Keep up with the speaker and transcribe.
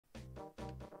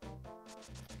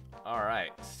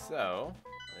Alright, so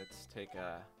let's take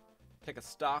a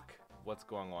stock of what's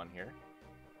going on here.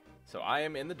 So I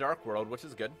am in the Dark World, which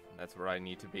is good. That's where I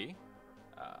need to be.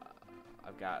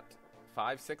 I've got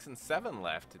 5, 6, and 7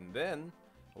 left, and then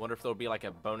I wonder if there'll be like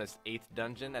a bonus 8th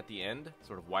dungeon at the end,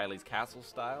 sort of Wily's Castle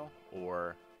style,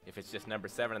 or if it's just number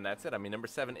 7 and that's it. I mean, number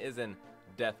 7 is in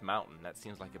Death Mountain. That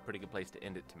seems like a pretty good place to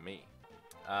end it to me.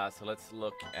 So let's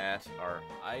look at our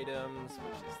items,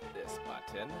 which is this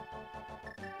button.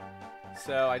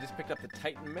 So I just picked up the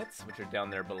Titan mitts, which are down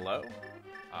there below.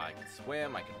 I can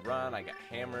swim, I can run, I got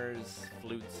hammers,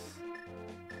 flutes.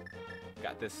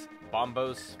 Got this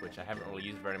bombos, which I haven't really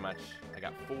used very much. I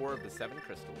got 4 of the 7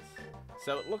 crystals.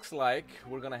 So it looks like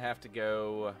we're gonna have to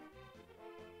go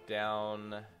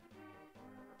down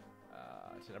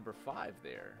to number 5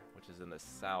 there, which is in the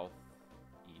southeast.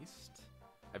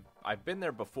 I've been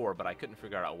there before, but I couldn't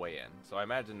figure out a way in. So I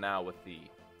imagine now with the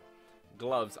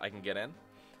gloves I can get in.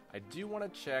 I do want to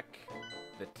check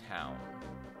the town.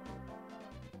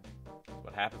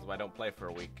 What happens when I don't play for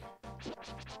a week?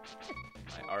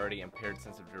 My already impaired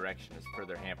sense of direction is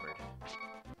further hampered.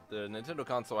 The Nintendo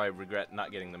console I regret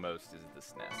not getting the most is the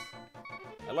SNES.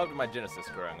 I loved my Genesis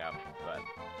growing up, but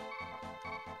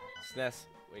SNES...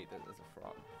 Wait, there's a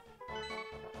frog.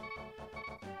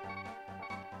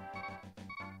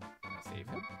 Can I save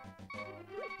him?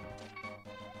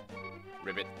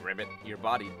 Ribbit, Ribbit, your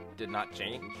body did not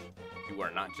change. You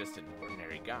are not just an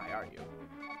ordinary guy, are you?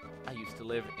 I used to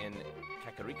live in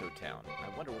Kakariko Town. I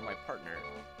wonder what my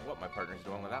partner's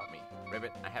doing without me.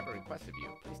 Ribbit, I have a request of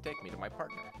you. Please take me to my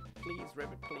partner. Please,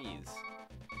 Ribbit, please.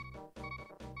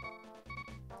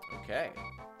 Okay.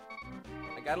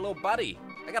 I got a little buddy.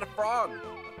 I got a frog.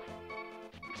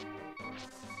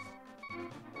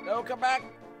 No, come back.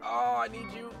 Oh, I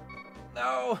need you.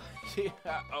 No.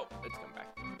 Yeah. Oh, it's come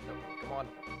back. No, come on.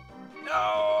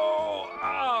 No.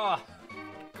 Ah.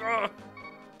 Oh.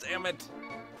 Damn it.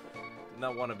 Did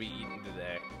not want to be eaten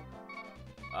today.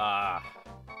 Now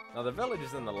the village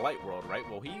is in the light world, right?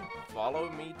 Will he follow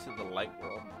me to the light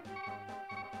world?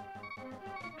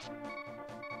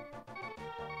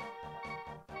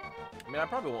 I mean, I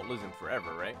probably won't lose him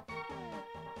forever, right?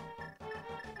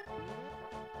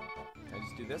 Can I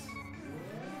just do this?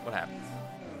 What happens?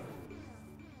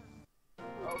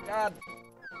 Oh god!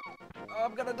 Oh,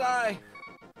 I'm gonna die!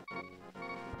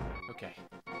 Okay.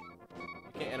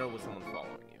 You can't enter with someone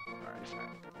following you. Alright,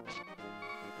 alright.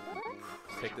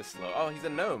 Let's take this slow. Oh, he's a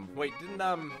gnome. Wait, didn't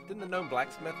the gnome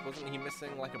blacksmith, wasn't he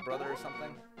missing like a brother or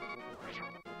something?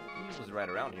 He was right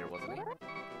around here, wasn't he? Oh,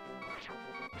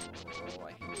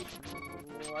 I hate it.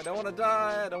 Oh, I don't want to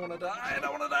die. I don't want to die. I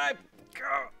don't want to die.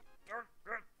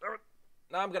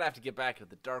 Now I'm gonna have to get back to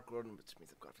the Dark World, which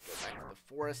means I'm gonna have to go back to the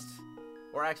forest.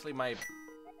 Or actually, will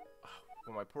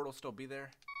my portal still be there?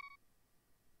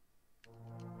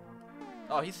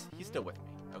 Oh, he's still with me.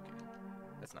 Okay,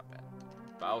 that's not bad.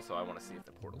 But also, I want to see if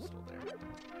the portal's still there.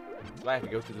 So I have to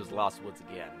go through those lost woods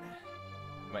again.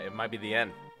 It might be the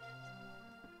end.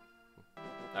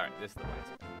 All right, this is the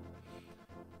last one.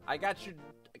 I got your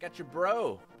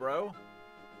bro.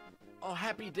 Oh,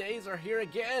 happy days are here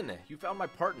again. You found my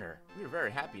partner. We are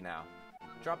very happy now.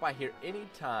 Drop by here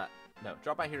anytime. No,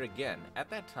 drop by here again. At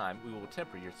that time, we will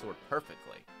temper your sword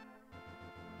perfectly.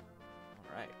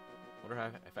 All right.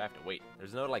 Wonder if I have to wait.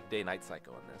 There's no like day-night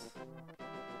cycle in this.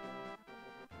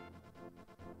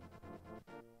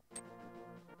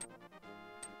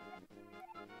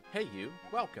 Hey you,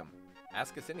 welcome.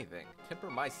 Ask us anything.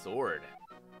 Temper my sword.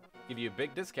 Give you a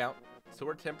big discount.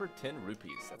 Sword temper 10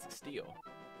 rupees. That's a steal.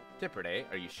 Tempered, eh?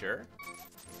 Are you sure?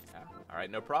 Yeah.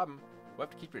 Alright, no problem. We'll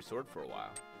have to keep your sword for a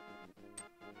while.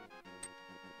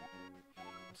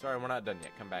 Sorry, we're not done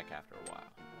yet. Come back after a while.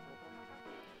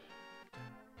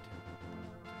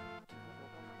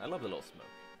 I love the little smoke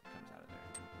that comes out of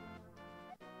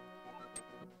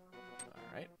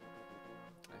there. Alright.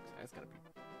 That's gotta be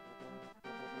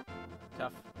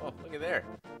tough. Oh, look at there.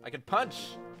 I can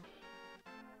punch!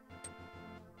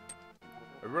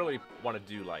 I really want to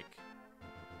do, like,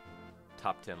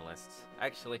 top 10 lists.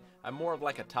 Actually, I'm more of,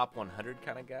 like, a top 100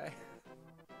 kind of guy.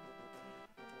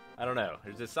 I don't know.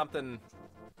 There's just something...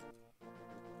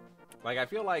 Like, I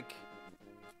feel like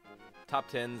top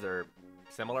 10s are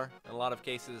similar in a lot of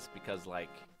cases because, like,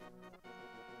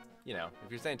 you know, if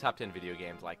you're saying top 10 video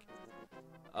games, like,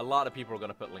 a lot of people are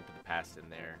going to put Link to the Past in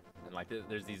there. And, like,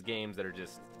 there's these games that are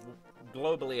just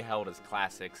globally held as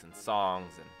classics and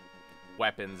songs and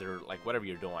weapons or, like, whatever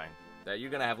you're doing. That you're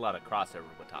going to have a lot of crossover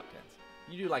with top 10s.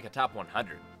 You do, like, a top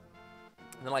 100. And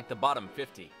then, like, the bottom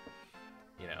 50,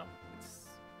 you know,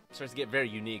 it starts to get very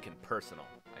unique and personal,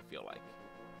 I feel like.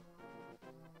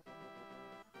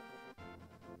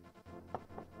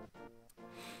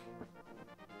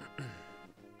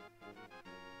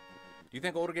 Do you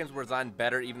think older games were designed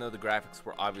better even though the graphics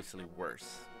were obviously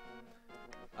worse?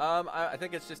 I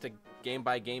think it's just a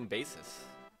game-by-game basis.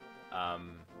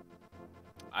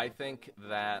 I think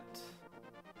that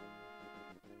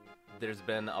there's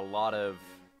been a lot of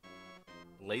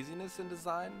laziness in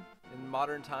design in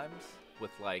modern times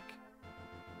with, like,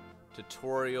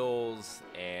 tutorials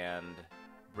and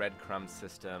breadcrumb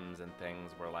systems and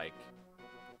things where, like,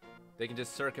 they can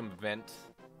just circumvent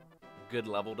good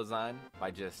level design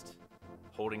by just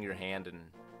holding your hand and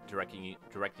directing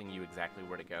you exactly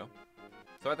where to go.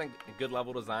 So I think good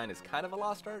level design is kind of a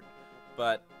lost art,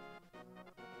 but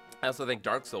I also think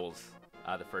Dark Souls,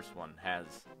 the first one, has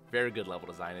very good level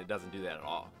design. It doesn't do that at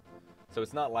all. So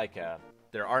it's not like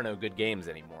there are no good games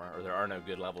anymore, or there are no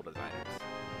good level designers.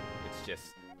 It's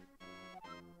just...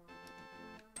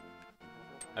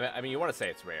 I mean, you want to say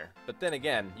it's rare, but then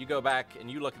again, you go back and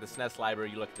you look at the SNES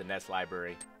library, you look at the NES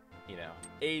library, you know,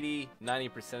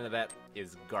 80–90% of that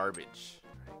is garbage.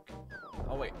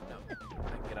 Oh wait, no, I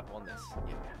can get up on this.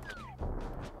 Yeah, okay.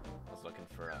 I was looking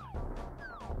for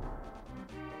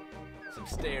some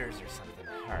stairs or something.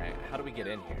 All right, how do we get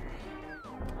in here?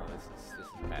 Oh, this is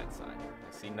a bad sign.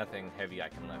 I see nothing heavy I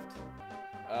can lift.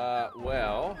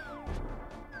 Well,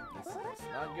 this is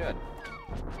not good.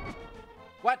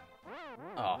 What?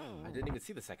 Oh, I didn't even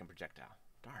see the second projectile.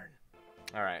 Darn.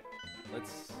 All right,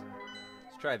 let's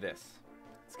try this.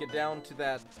 Let's get down to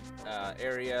that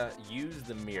area, use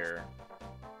the mirror,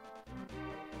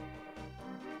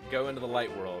 go into the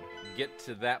light world, get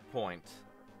to that point,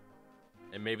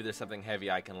 and maybe there's something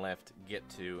heavy I can lift, get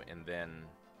to, and then...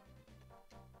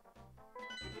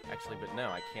 Actually, but no,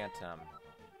 I can't,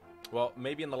 well,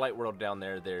 maybe in the light world down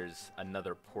there, there's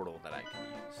another portal that I can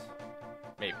use.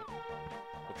 Maybe.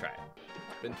 We'll try it.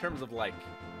 But in terms of, like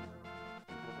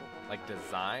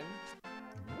design,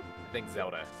 I think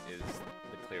Zelda is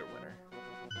the clear winner.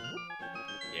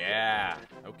 Yeah,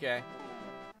 okay.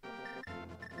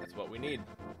 That's what we need.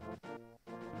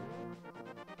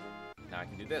 Now I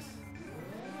can do this.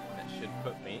 That should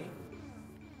put me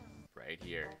right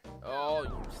here. Oh,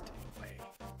 you stay away.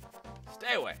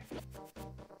 Stay away!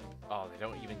 Oh, they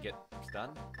don't even get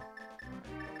stunned?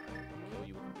 Kill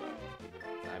you with a bow.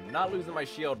 I'm not losing my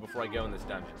shield before I go in this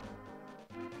dungeon.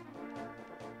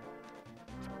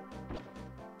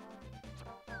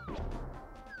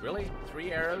 Really?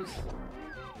 3 arrows?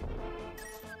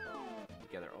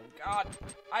 Together. Oh god!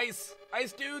 Ice!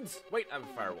 Ice dudes! Wait, I have a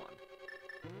fire wand.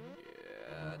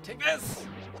 Yeah, take this!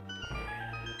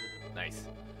 Nice.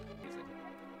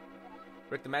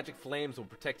 Rick, the magic flames will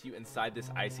protect you inside this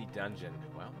icy dungeon.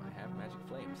 Well, I have magic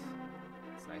flames.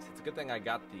 It's nice. It's a good thing I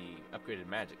got the upgraded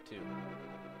magic, too.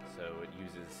 So it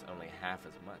uses only half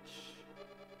as much.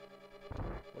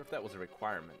 What if that was a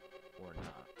requirement? Or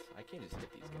not? I can't just hit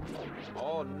these guys.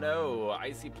 Oh no!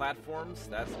 Icy platforms?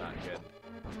 That's not good.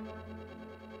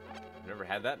 I've never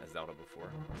had that in a Zelda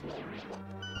before.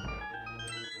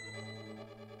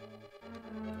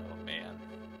 Oh man.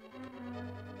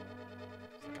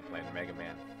 It's like I'm playing Mega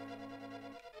Man.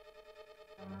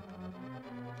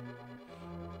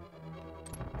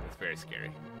 It's very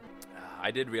scary. I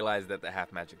did realize that the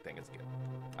half magic thing is good.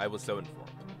 I was so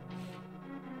informed.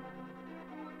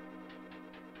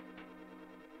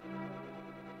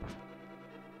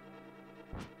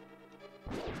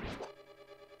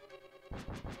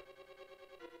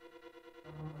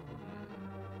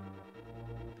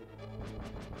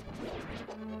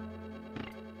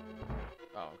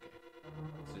 Oh, okay.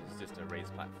 It's just a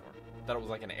raised platform. I thought it was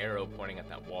like an arrow pointing at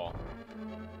that wall.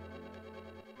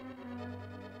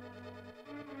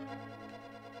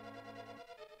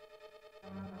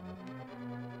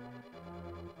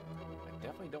 I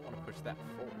definitely don't want to push that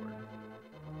forward.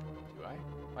 Do I?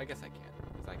 Well, I guess I can,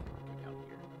 because I can go down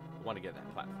here. I want to get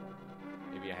that platform.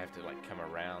 Maybe I have to, like, come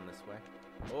around this way.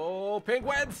 Oh,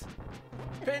 penguins!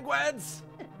 Penguins!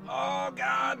 Oh,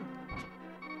 God!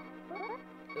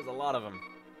 There's a lot of them.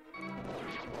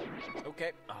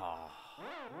 Okay. Oh.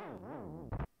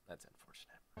 That's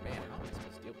unfortunate. Man, how am I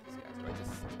supposed to deal with these guys? Do I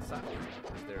just suck?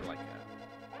 Is there, like, a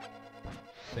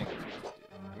thing I'm supposed to do?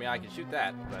 I mean, I can shoot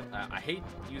that, but I hate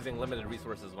using limited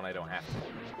resources when I don't have to.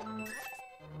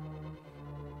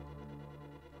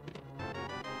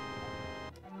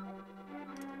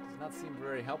 Does not seem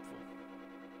very helpful.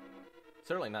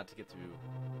 Certainly not to get to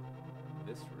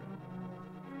this room.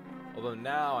 Although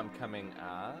now I'm coming,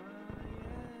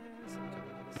 yes, I'm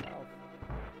coming to the south.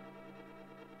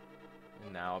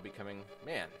 And now I'll be coming,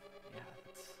 man, yeah,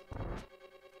 it's,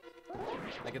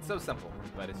 like, it's so simple,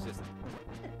 but it's just,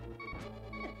 damn.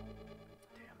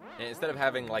 And instead of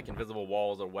having, like, invisible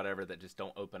walls or whatever that just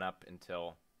don't open up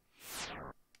until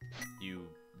you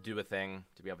do a thing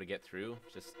to be able to get through.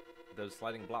 Just those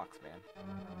sliding blocks, man.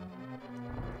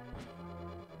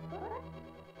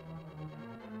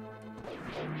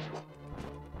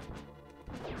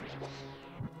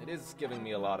 It is giving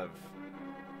me a lot of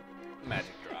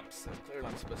magic drops, so clearly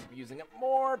I'm supposed to be using it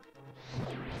more.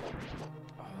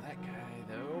 Oh, that guy,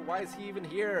 though. Why is he even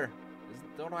here?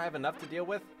 Don't I have enough to deal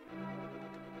with?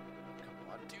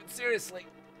 Come on, dude, seriously.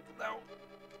 No.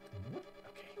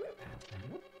 Okay, got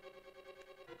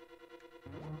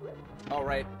that. All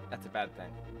right, that's a bad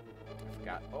thing. I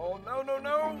forgot. Oh, no, no,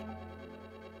 no!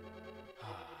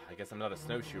 I guess I'm not a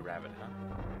snowshoe rabbit, huh?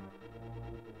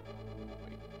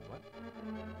 Wait, what?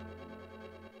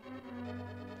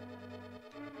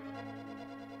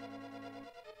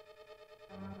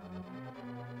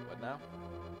 What now?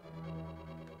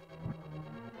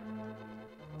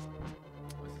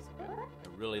 This isn't good. I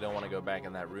really don't want to go back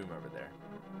in that room over there.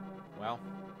 Well,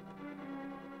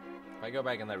 if I go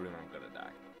back in that room, I'm gonna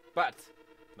die. But,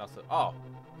 and also, oh,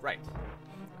 right.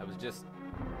 I was just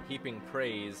heaping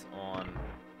praise on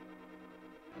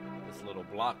this little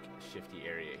block shifty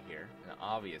area here. And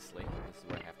obviously, this is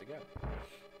where I have to go.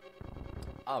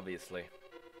 Obviously.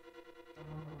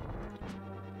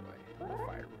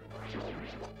 Fire room.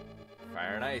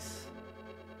 Fire and ice.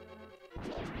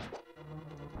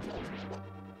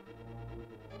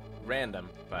 Random,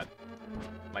 but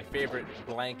my favorite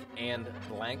blank and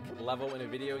blank level in a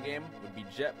video game would be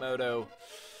Jet Moto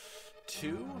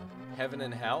 2, Heaven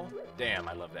and Hell. Damn,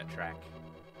 I love that track.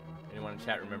 Anyone in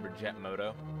chat remember Jet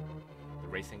Moto, the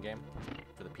racing game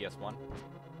for the PS1?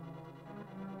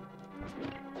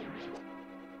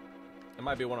 It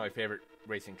might be one of my favorite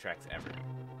racing tracks ever.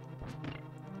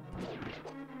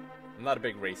 I'm not a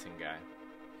big racing guy.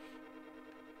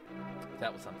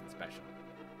 That was something special.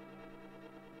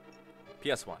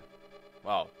 PS1.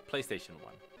 Well, PlayStation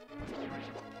 1.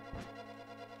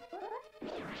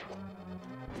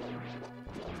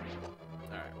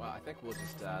 Alright, well, I think we'll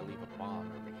just leave a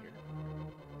bomb over here.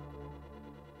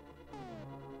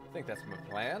 I think that's my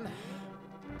plan.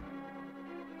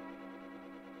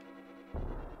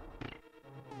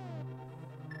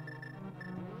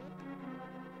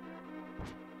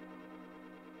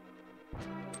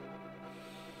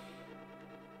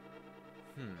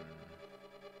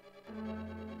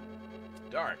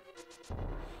 Darn.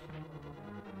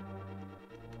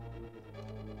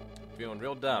 Feeling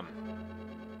real dumb.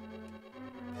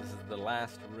 This is the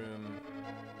last room.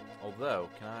 Although,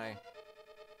 can I...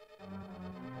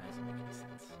 That doesn't make any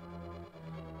sense.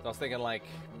 So I was thinking, like,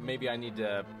 maybe I need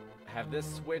to have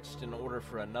this switched in order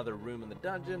for another room in the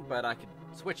dungeon, but I could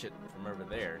switch it from over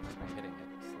there just by hitting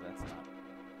it. So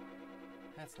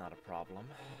that's not a problem.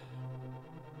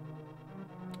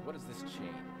 What does this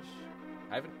change?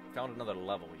 I haven't found another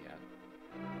level yet.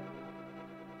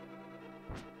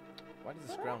 Why does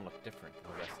this ground look different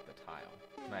than the rest of the tile?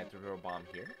 Can I throw a bomb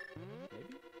here?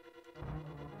 Maybe?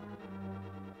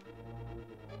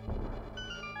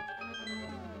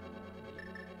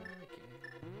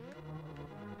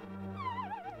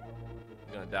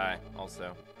 I'm gonna die,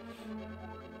 also.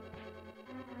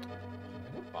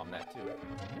 Bomb that too.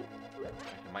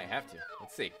 I might have to.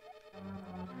 Let's see.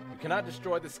 You cannot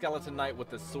destroy the Skeleton Knight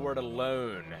with the sword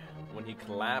alone. When he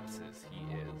collapses, he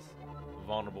is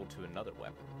vulnerable to another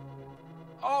weapon.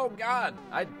 Oh god!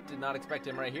 I did not expect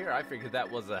him right here. I figured that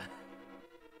was a...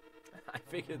 I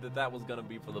figured that was gonna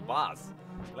be for the boss.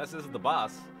 Unless this is the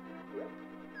boss.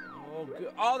 Oh,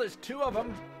 good. Oh, there's two of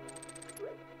them!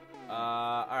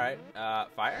 Alright.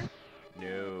 Fire?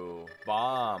 No.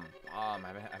 Bomb. Bomb. I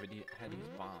had to use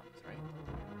bombs, right?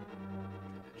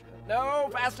 No!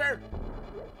 Faster!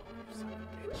 You son of a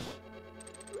bitch.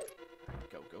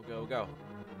 Go, go, go, go.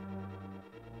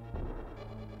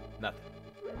 Nothing.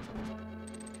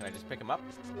 Can I just pick him up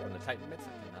from the Titan mitts? I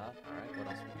cannot. Alright, what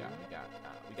else we got?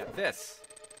 We got this.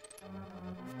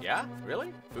 Yeah?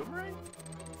 Really? Boomerang?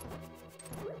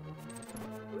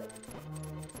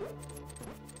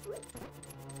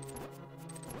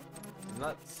 Does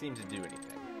not seem to do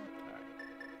anything.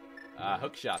 Alright.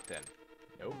 Hook shot then.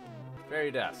 Nope.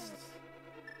 Fairy dust.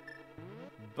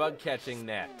 Bug catching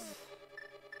net.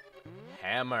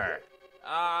 Hammer.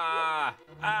 Ah!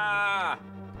 Ah!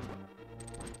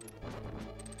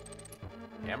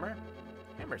 Hammer?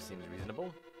 Hammer seems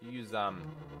reasonable. You use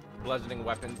bludgeoning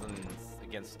weapons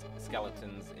against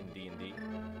skeletons in D&D.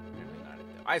 Apparently not it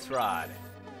though. Ice rod.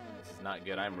 This is not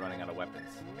good. I'm running out of weapons.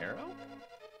 Arrow?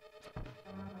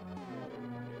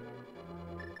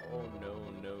 Oh no,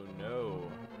 no, no.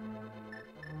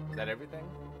 Is that everything?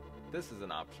 This is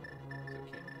an option. So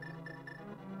it can't be that.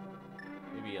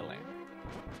 Maybe a lamp.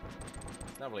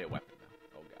 It's not really a weapon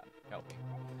though. Oh god, help me.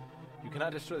 You You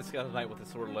cannot destroy the Skeleton Knight with a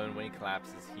sword alone. When he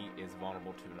collapses, he is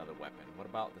vulnerable to another weapon. What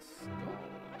about the skull?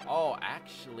 Oh,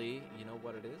 actually, you know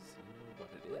what it is? You know what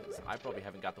it is? I probably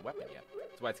haven't got the weapon yet.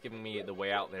 That's why it's giving me the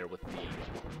way out there with the...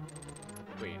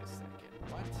 Wait a second.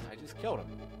 What? I just killed him.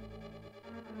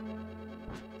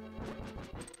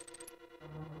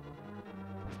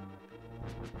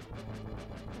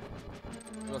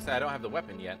 I was gonna say I don't have the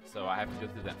weapon yet, so I have to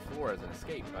go through that floor as an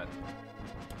escape, but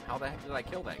how the heck did I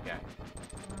kill that guy?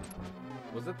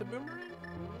 Was it the boomerang?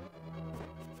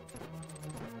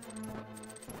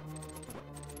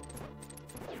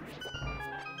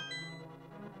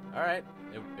 Alright,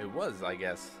 it was, I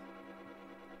guess.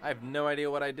 I have no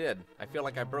idea what I did. I feel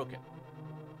like I broke it.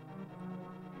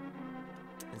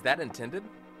 Is that intended?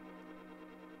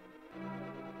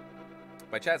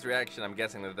 By chat's reaction, I'm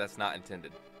guessing that that's not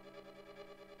intended.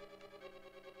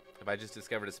 Have I just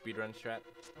discovered a speedrun strat?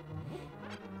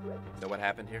 Is that what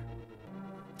happened here?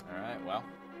 Alright, well.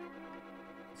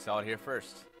 Saw it here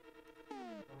first.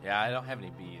 Yeah, I don't have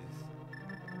any bees.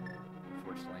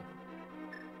 Unfortunately.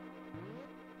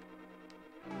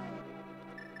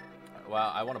 Right,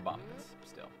 well, I want to bomb this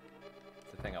still.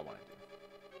 It's the thing I want to do.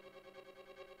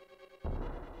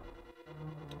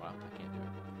 Wow, I can't do it.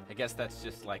 I guess that's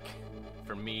just like,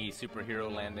 for me,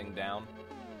 superhero landing down.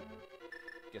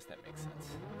 Guess that makes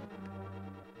sense.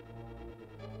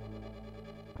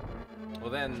 Well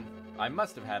then, I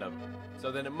must have had a...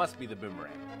 So then it must be the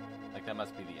boomerang. Like, that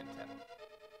must be the intent.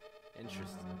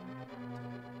 Interesting.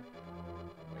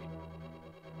 Wait.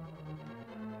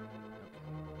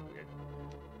 Okay, weird.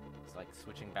 It's like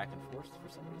switching back and forth for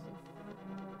some reason.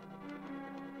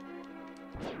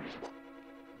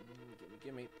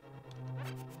 Gimme.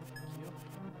 Thank you.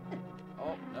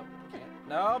 Oh, nope, can't.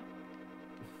 Nope!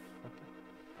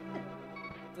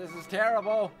 This is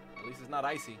terrible! At least it's not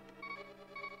icy.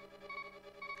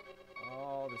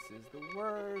 Oh, this is the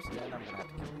worst. And I'm gonna have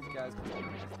to kill these guys because one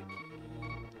has the key.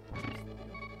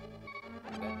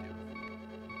 What did that do?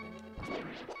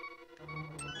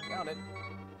 Found it.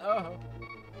 Oh!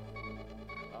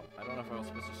 Well, I don't know if I was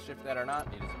supposed to shift that or not.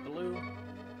 It is blue.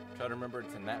 Try to remember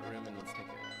it's in that room, and let's take a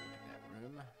look at that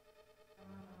room.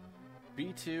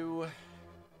 B2.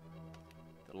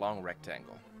 The long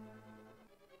rectangle.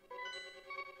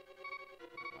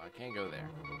 Oh, I can't go there.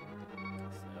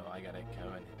 So I gotta go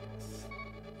and hit this.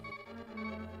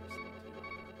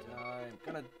 I'm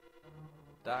gonna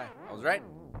die. I was right.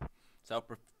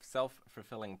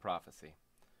 Self-fulfilling prophecy.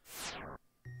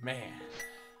 Man.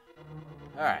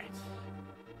 Alright.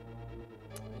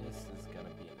 This is gonna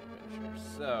be an adventure.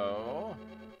 So...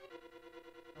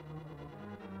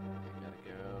 I gotta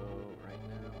go right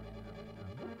now.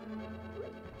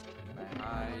 Can I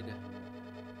hide?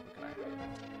 Where can I hide?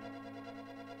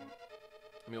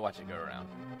 Let me watch it go around.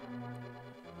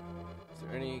 Is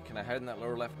there any... Can I hide in that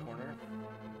lower left corner?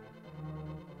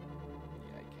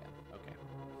 Yeah, I can. Okay.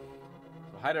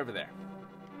 So hide over there.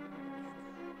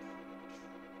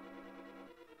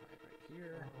 Hide right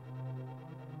here.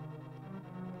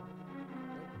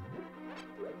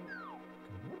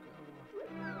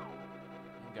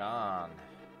 Gone.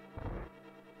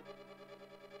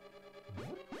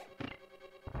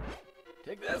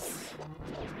 Take this.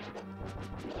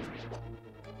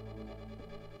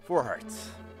 4 hearts.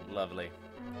 Lovely.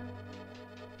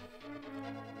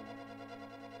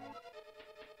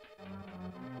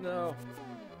 No.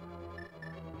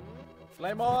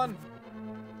 Flame on.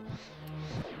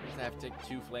 I have to take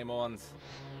 2 flame ons.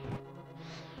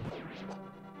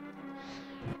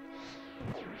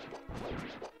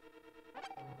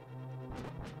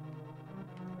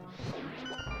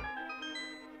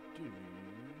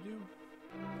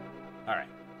 Alright.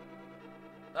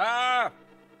 Ah!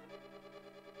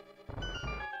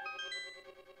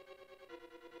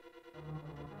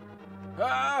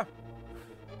 Ah!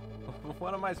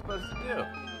 What am I supposed to do?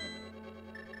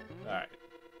 Alright.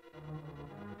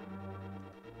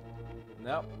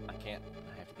 Nope, I can't.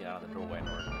 I have to get out of the doorway in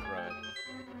order to throw it.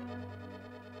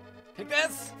 Take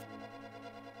this!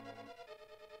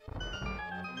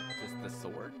 Just the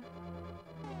sword?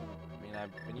 I mean,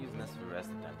 I've been using this for the rest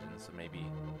of the dungeon, so maybe...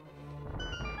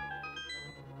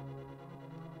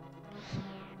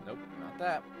 Nope, not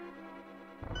that.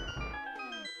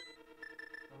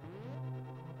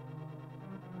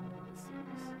 This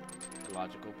seems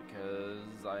illogical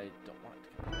because I don't want it to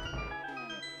come out. What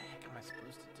the heck am I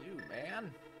supposed to do, man?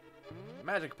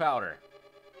 Magic powder.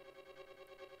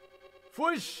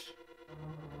 Fwoosh! I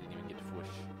didn't even get to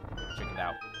fwoosh. Check it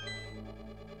out.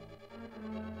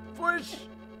 Fwoosh!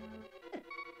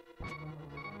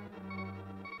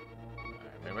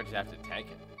 Alright, maybe I just have to tank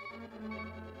it.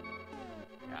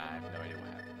 I have no idea what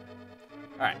happened.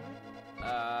 Alright.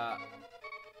 Alright,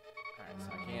 so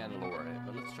I can lower it,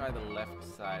 but let's try the left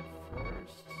side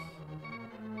first.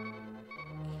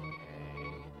 Okay.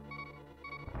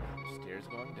 Stairs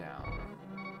going down.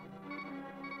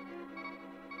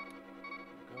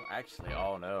 Go. Actually,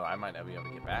 oh no, I might not be able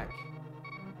to get back.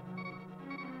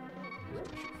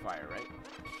 Shoot fire, right?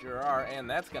 Sure are, and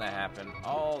that's gonna happen.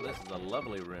 Oh, this is a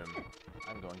lovely room.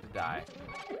 I'm going to die.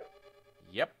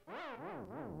 Yep.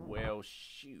 Well,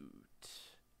 shoot.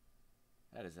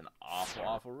 That is an awful,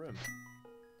 awful room.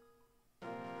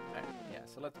 Okay, yeah,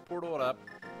 so let's portal it up.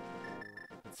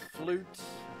 Let's flute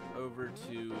over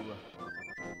to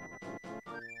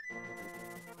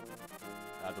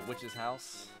the witch's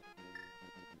house.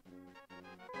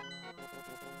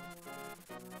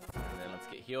 And then let's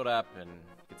get healed up and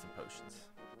get some potions.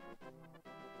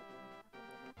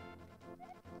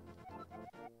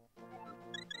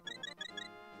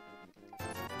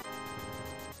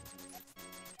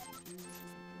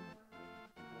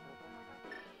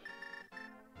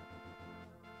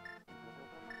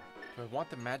 Do I want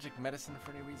the magic medicine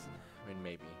for any reason? I mean,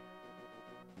 maybe.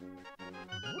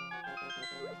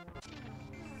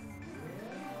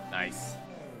 Nice.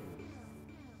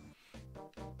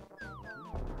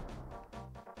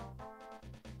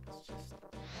 Let's just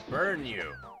burn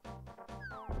you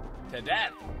to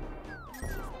death.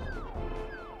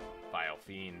 Vile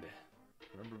fiend.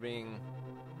 Remember being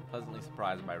pleasantly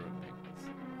surprised by room pigments.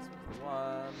 This was the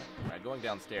one. Alright, going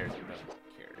downstairs it doesn't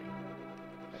carry.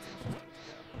 That's interesting.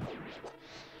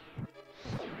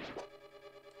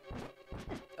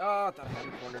 Oh, I thought I had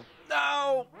it cornered.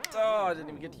 No! Oh, I didn't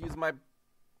even get to use my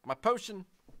potion.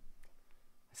 I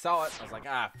saw it. I was like,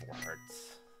 4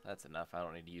 hearts. That's enough. I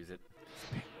don't need to use it.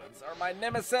 Penguins are my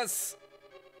nemesis.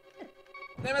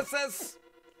 Nemesis!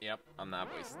 Yep, I'm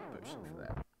not wasting the potion for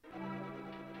that.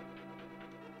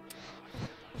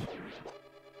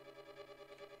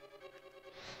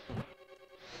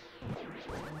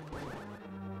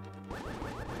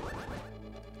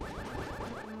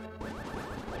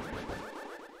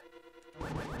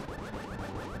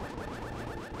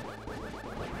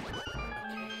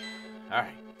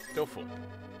 Alright, still full.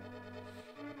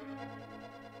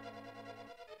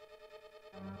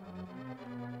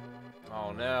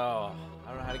 Oh no. I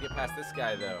don't know how to get past this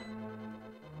guy though.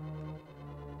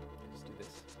 Let's do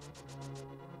this.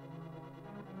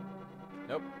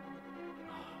 Nope.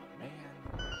 Oh man.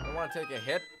 I don't want to take a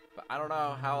hit, but I don't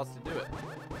know how else to do it.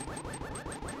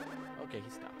 Okay, he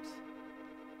stops.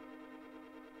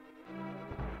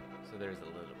 So there's a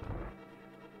little bit.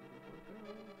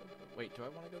 Wait, do I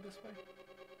want to go this way?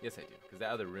 Yes, I do, because the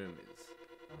other room is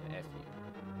an FU,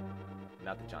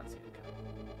 not the John Cena kind.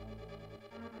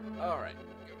 All right, go,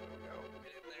 go, go.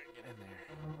 Get in there,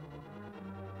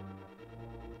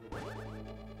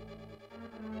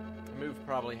 The move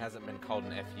probably hasn't been called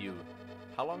an FU.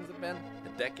 How long has it been? A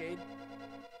decade?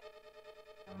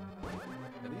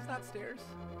 Are these not stairs?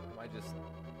 Am I just...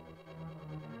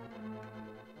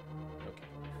 Okay.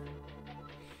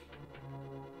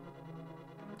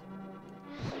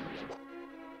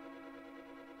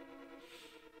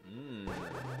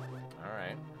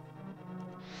 Alright.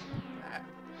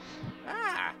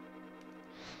 Ah!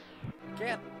 I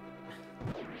can't.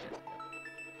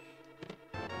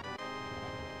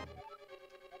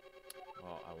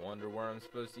 Well, I wonder where I'm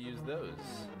supposed to use those.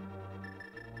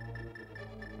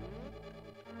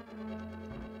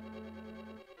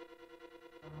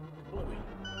 Bluey.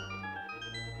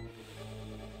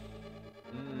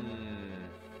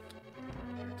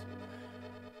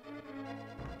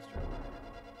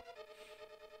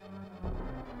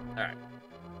 Alright.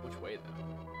 Which way, though?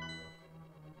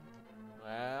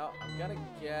 Well, I'm gonna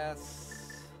guess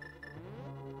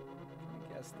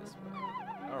this way.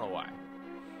 I don't know why.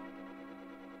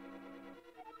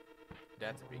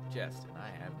 That's a big chest, and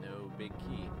I have no big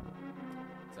key.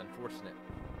 It's unfortunate.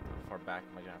 How far back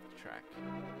am I gonna have to track?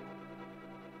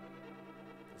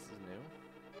 This is new.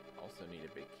 Also need a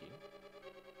big key.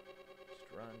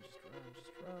 Just run, just run,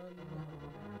 just run.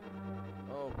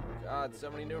 Oh god, so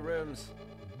many new rooms.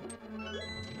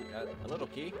 Got a little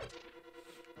key.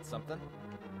 That's something.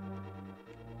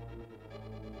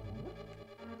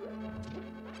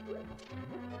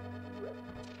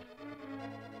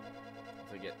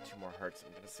 Once I get 2 more hearts,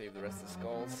 I'm gonna save the rest of the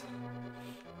skulls.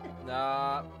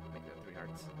 Nah, make that 3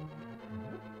 hearts.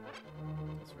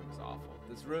 This room is awful.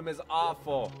 This room is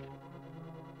awful.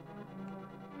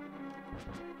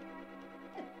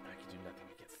 I can do nothing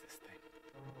against this thing.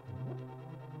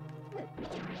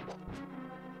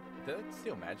 Did it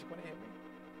steal magic when it hit me?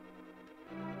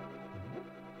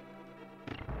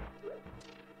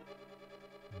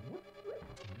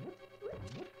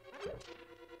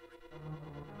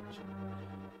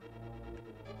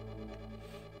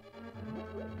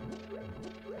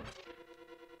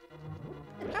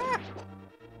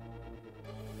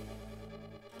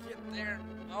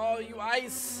 you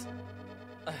ice!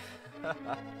 Let's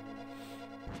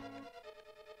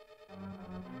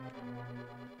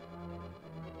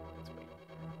wait.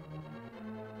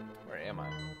 Where am I?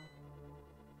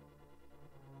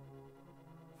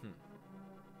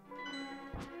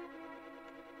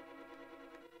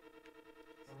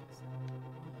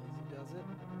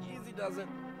 Easy does it.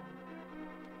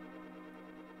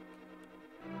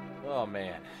 Oh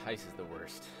man, ice is the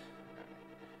worst.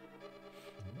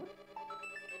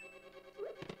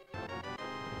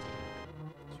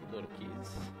 Two little keys.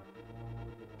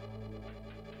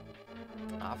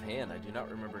 Offhand, I do not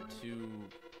remember two.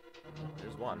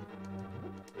 There's one.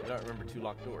 I don't remember two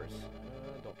locked doors.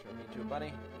 Don't turn me into a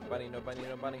bunny. No bunny, no bunny,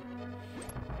 no bunny.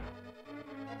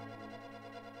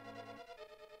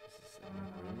 This is a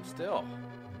room still.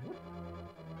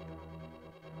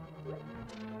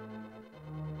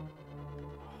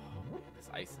 This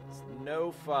ice is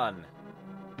no fun.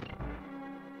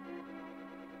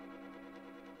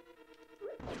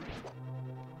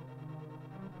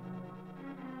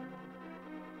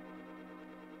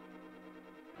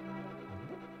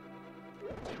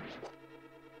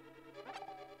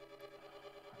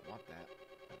 I want that,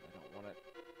 but I don't want it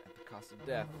at the cost of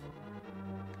death.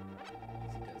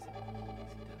 Easy does it.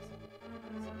 Easy does it.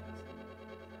 Easy does it.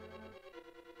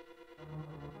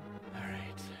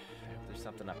 Alright. I hope there's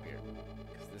something up here,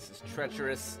 because this is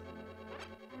treacherous.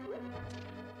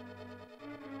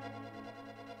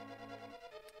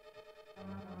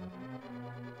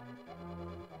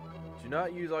 Do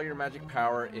not use all your magic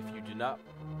power if you do not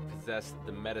possess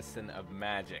the medicine of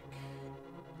magic.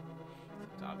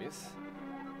 It's obvious.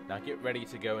 Now get ready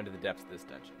to go into the depths of this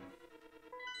dungeon.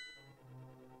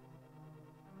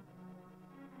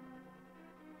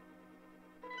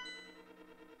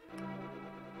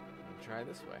 Try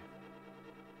this way.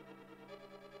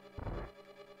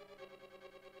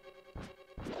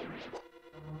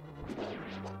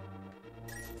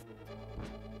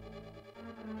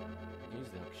 Use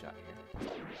the hook shot here.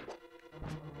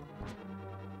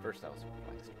 First I was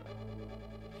perplexed, but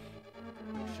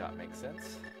hook shot makes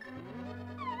sense.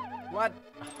 What?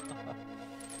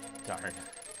 Darn.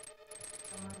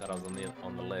 Thought I was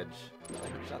on the ledge. Can I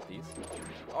hook shot these?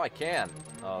 Oh, I can.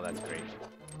 Oh, that's great.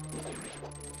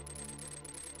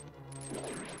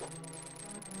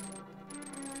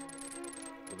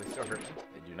 Will they still hurt me?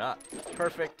 They do not.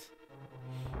 Perfect.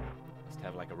 Must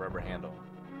have like a rubber handle.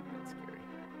 That's scary.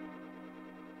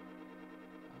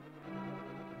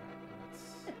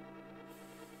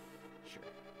 Sure.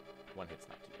 One hit's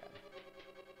not too bad.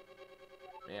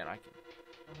 Man, I can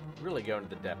really go into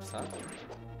the depths, huh?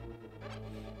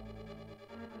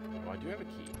 Oh, I do have a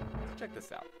key. Let's check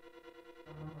this out.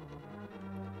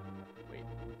 Wait.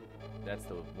 That's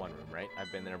the one room, right?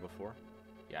 I've been there before?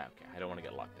 Yeah, okay. I don't want to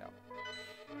get locked out.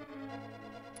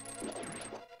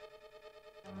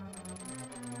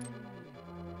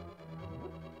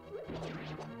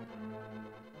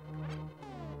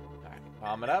 Alright,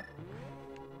 bomb it up.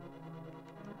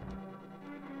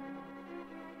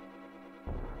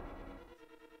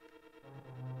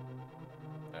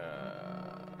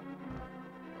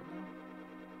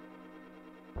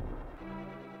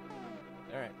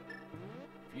 Alright.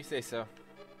 If you say so.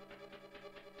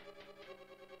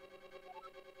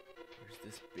 Where's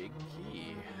this big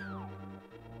key?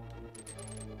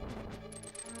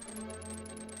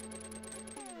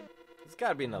 There's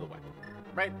gotta be another way,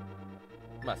 right?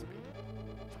 Must be.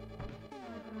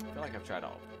 I feel like I've tried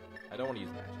all of them. I don't want to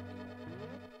use magic.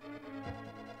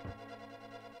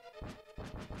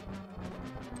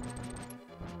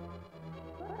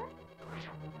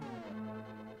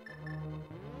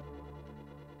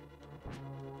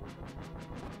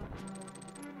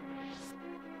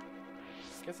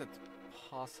 I guess it's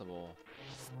possible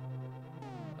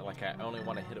that, like, I only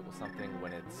want to hit it with something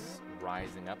when it's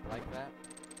rising up like that.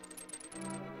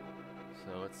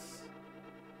 So it's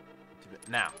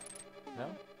now. No?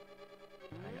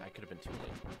 I could have been too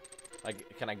late.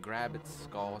 Like, can I grab its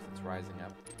skull as it's rising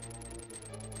up?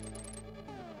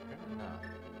 No, apparently not.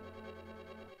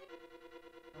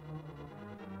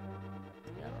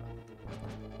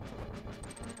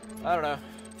 Yeah, I don't know.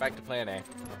 Back to plan A.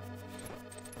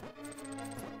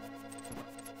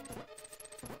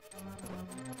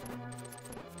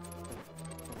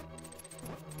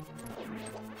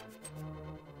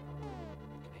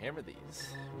 Hammer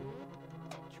these.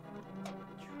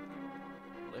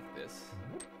 Lift this.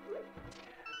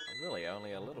 Really,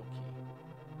 only a little key.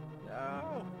 No.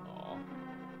 Aw.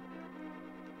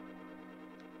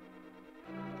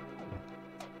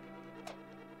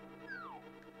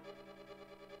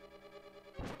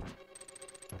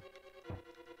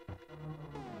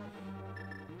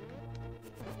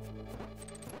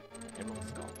 Emerald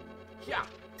skull. Yeah!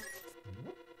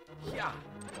 Yeah!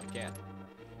 I can.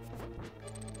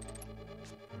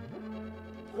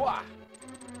 Wah!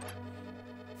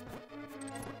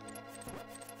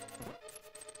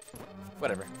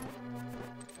 Whatever.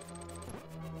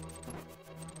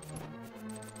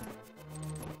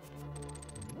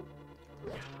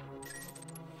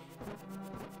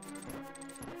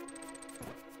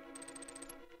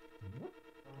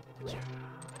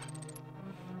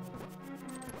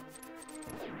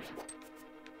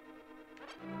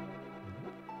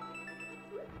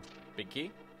 Big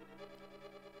key.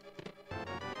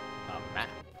 A map.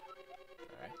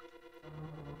 Alright.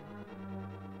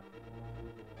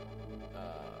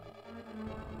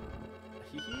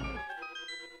 Hee hee.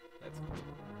 That's cool.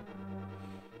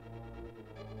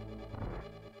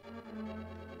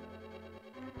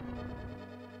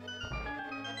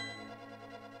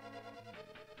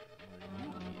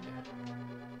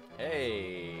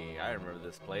 Hey, I remember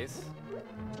this place.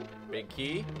 Big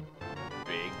key.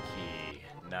 Big key.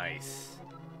 Nice.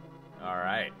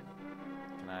 Alright.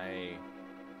 Can I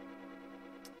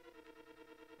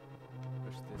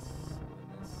push this and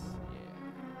this?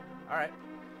 Yeah. Alright.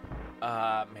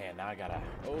 Man, now I gotta...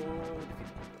 Oh,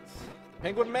 defeat the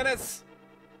Penguin Menace!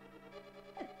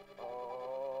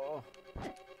 Oh.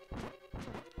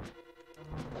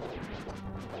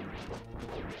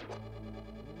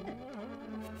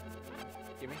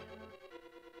 Gimme.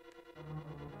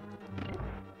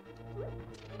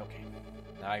 Okay.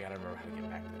 Now I gotta remember how to get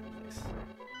back to that place.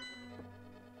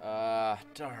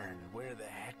 Darn, where the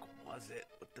heck was it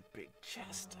with the big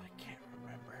chest? I can't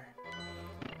remember.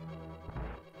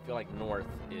 I feel like north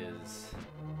is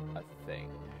a thing.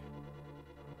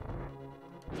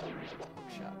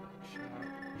 Shot.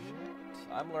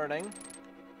 I'm learning.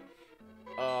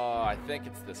 I think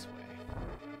it's this way.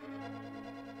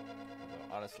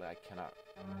 Although, honestly, I cannot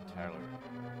entirely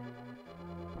remember.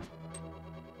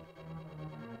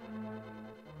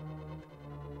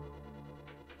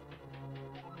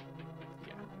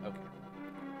 Yeah, okay.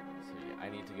 So yeah, I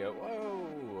need to go.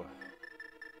 Whoa!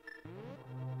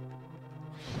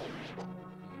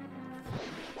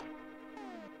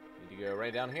 Need to go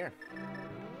right down here. It was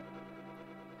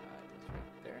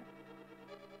right there.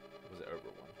 Or was it over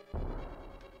one?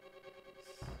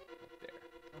 It was there.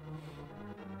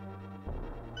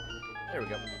 There we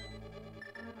go.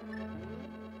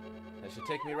 That should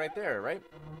take me right there, right?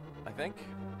 I think.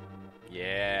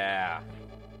 Yeah.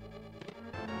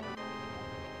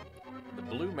 The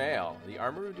blue mail. The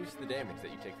armor reduces the damage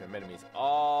that you take from enemies.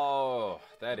 Oh,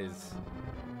 that is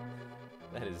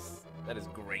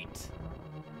great.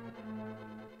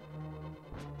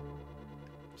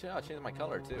 I'll change my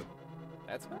color too.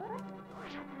 That's cool.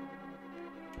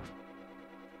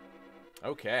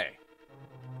 Okay.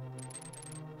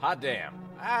 Hot damn.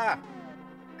 Ah!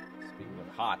 Speaking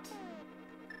of hot.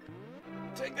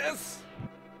 Take this!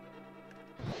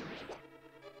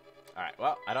 Alright,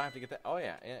 well, I don't have to get that. Oh,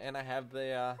 yeah, and I have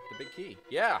the big key.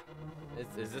 Yeah!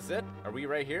 Is this it? Are we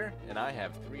right here? And I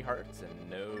have 3 hearts and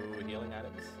no healing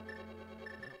items.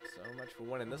 So much for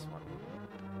winning this one.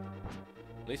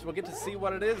 At least we'll get to see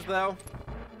what it is, though.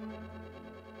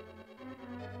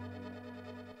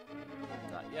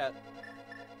 Not yet.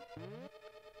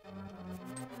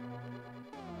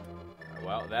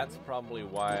 Well, that's probably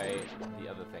why the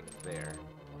other thing's there.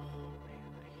 Oh, man,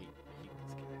 I hate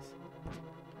these guys.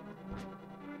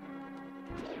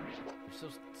 They're so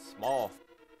small.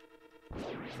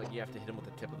 It's like you have to hit them with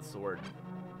the tip of the sword.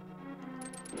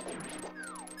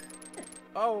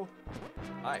 Oh!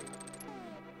 Hi.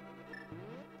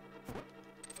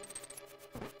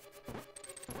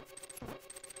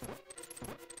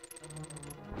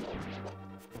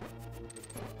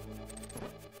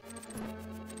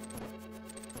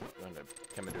 I'm gonna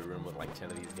come into a room with like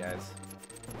 10 of these guys.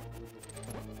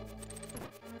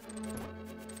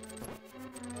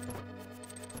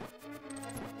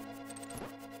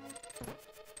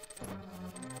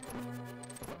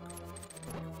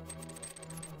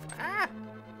 Ah!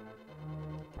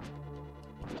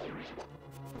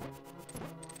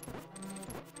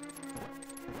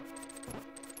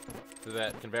 So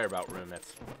that conveyor belt room, it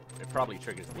probably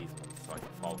triggers these ones, so I can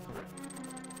fall through.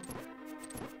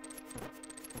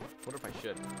 What if I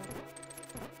should?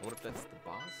 What if that's the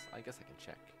boss? I guess I can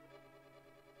check.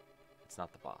 It's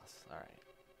not the boss. Alright.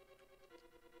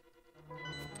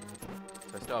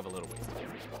 So I still have a little ways to go.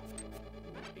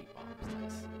 8 bombs,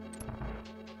 nice.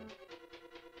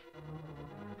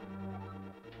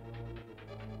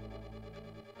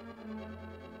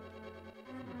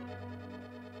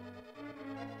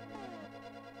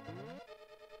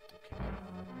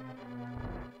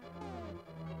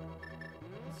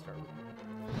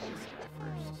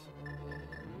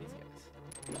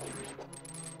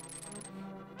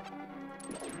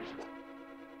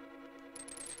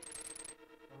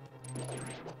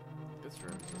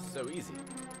 so easy.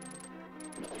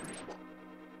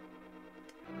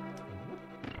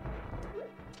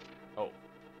 Oh.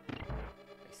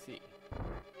 I see.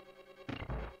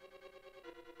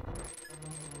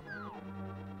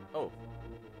 Oh.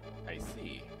 I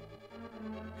see.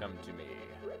 Come to me.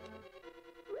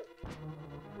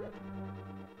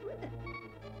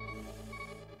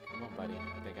 Come on, buddy.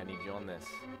 I think I need you on this.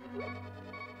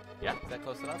 Yeah, is that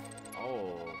close enough?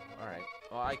 Oh, alright.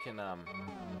 Well, I can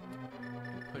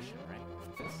push him, right?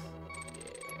 With this?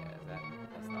 Yeah,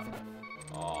 that's not enough.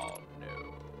 Oh,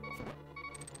 no.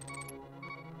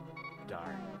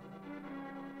 Darn.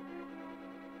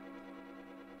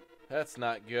 That's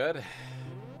not good.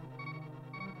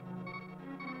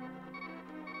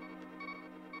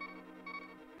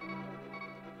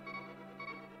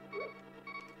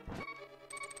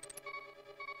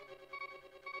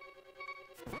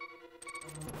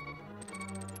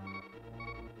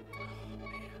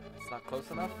 Not close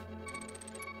enough?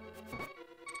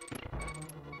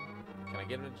 Can I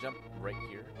get him to jump right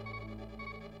here?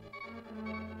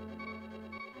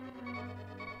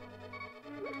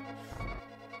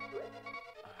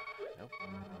 Nope.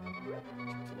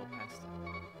 Jumped a little past it.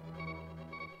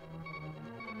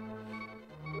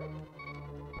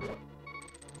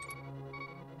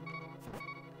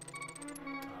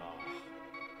 Oh.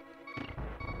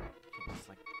 Just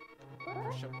like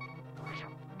push him.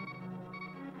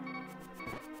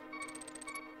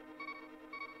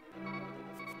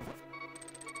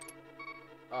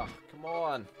 Oh, come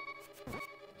on.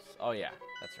 Oh, yeah,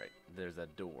 that's right. There's a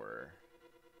door.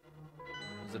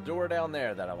 There's a door down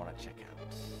there that I want to check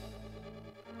out.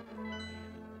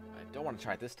 I don't want to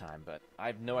try it this time, but I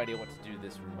have no idea what to do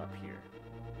this room up here.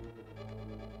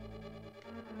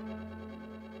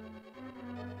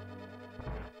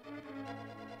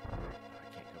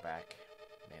 I can't go back.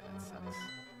 Man, that sucks.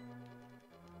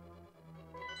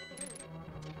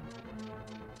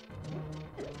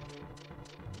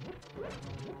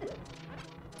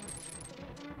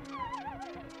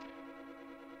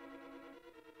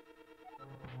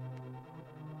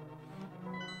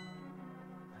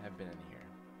 I have been in here.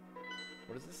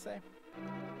 What does this say?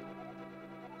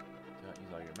 Don't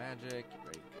use all your magic. Get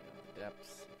ready to go to the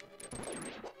depths.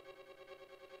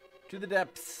 To the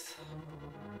depths.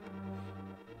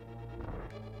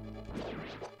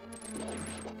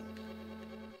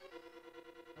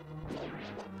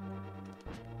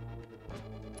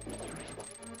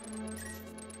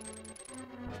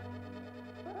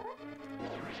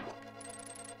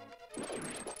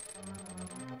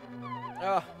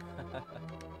 Oh,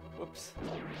 whoops.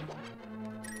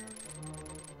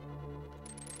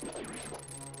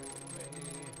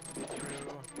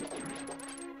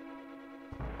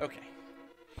 Okay.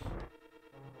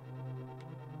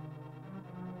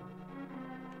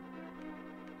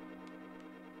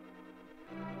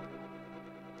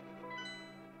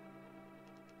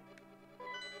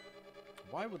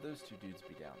 Why would those two dudes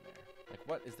be down there? Like,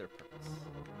 what is their purpose?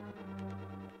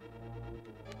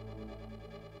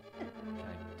 Can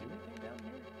I do anything down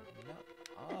here? Not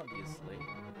obviously.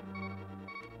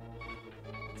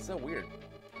 It's so weird.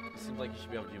 It seems like you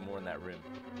should be able to do more in that room.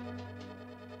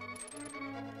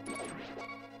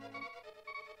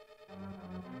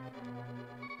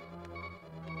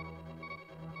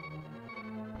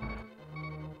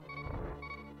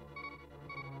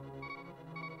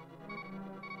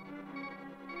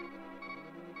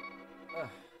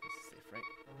 This is safe, right?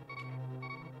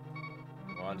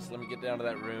 Come on, just let me get down to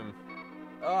that room.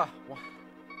 Ah,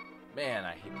 man,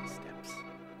 I hate these steps.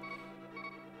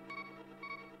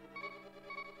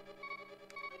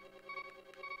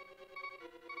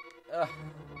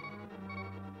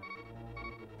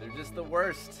 They're just the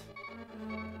worst.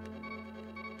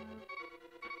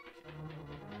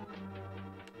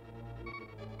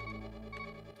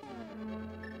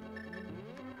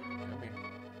 Come here.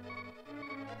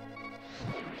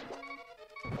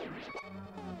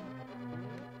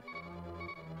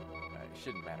 It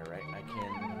shouldn't matter, right? I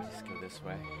can just go this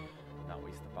way, not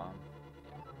waste the bomb.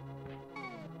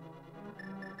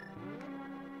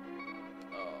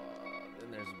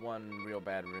 Then there's one real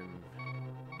bad room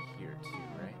here too,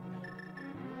 right?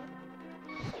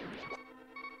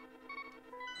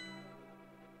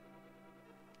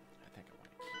 I think I want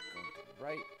to keep going to the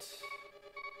right.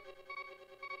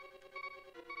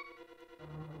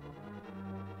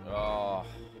 Oh.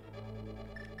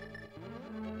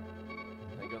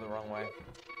 Did I go the wrong way?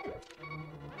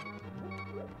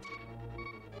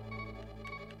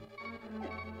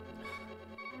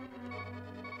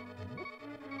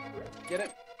 Get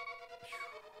it?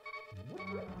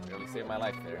 Barely saved my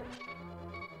life there.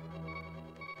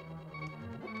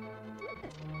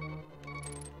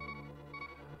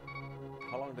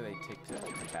 How long do they take to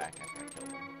come back after I kill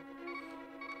them?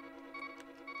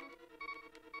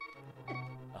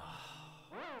 Oh,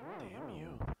 damn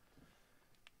you.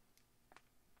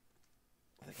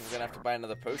 I think I'm gonna have to buy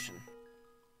another potion.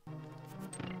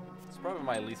 It's probably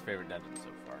my least favorite dungeon so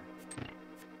far.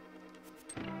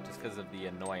 Just because of the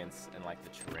annoyance and like the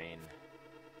terrain.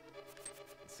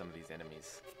 Some of these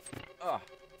enemies. Ugh.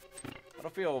 I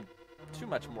don't feel too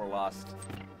much more lost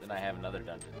than I have in other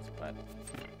dungeons, but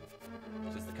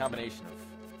just the combination of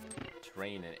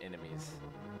terrain and enemies.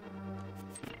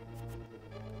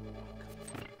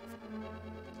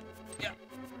 Yeah.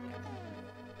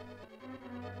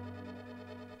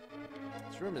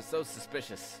 This room is so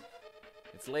suspicious.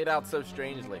 It's laid out so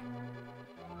strangely.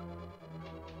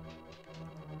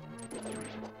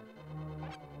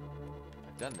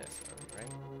 I've done this already,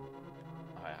 right?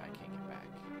 Oh, I can't get back.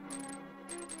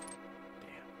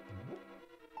 Damn.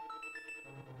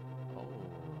 Oh.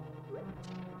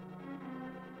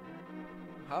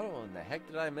 How in the heck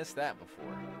did I miss that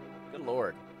before? Good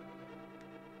lord.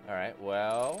 Alright,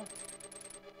 well.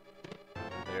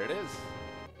 There it is.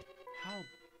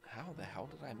 How the hell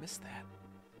did I miss that?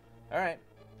 Alright.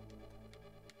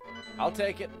 I'll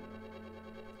take it.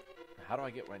 How do I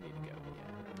get where I need to go?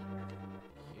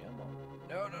 Yeah. Come on.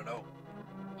 No, no, no.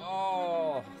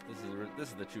 Oh, this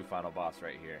is the true final boss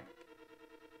right here.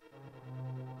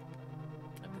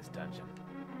 Of this dungeon.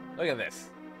 Look at this.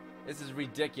 This is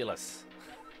ridiculous.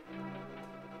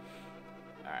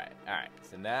 Alright, alright.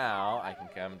 So now I can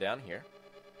come down here.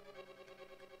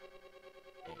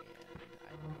 And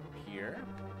I can go over here.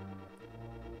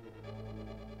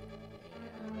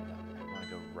 And I want to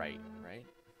go right, right?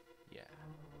 Yeah,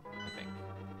 I think.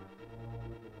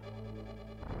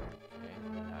 Okay,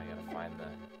 now I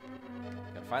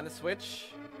gotta find the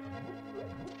switch.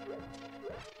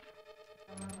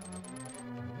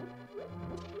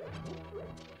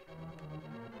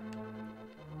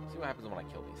 See what happens when I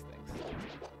kill these things.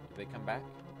 Do they come back?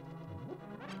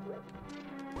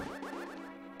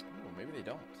 Oh, maybe they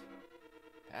don't.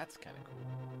 That's kind of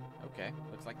cool. Okay,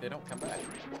 looks like they don't come back.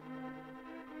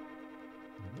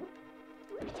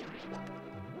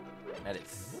 That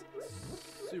is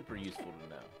super useful to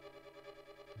know.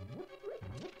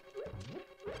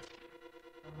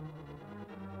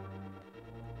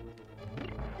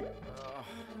 Oh,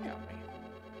 got me.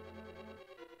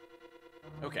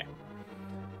 Okay.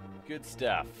 Good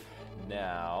stuff.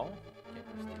 Now, can't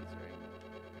push these, right?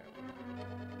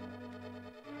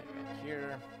 Right back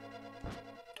here.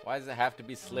 Why does it have to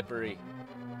be slippery?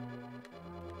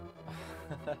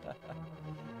 Come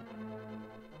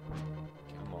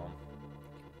on.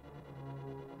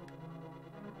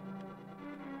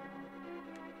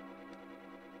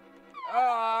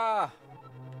 Ah!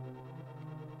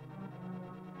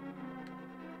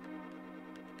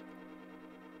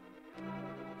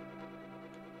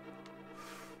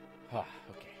 Ah,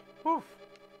 okay. Whew. All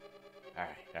right,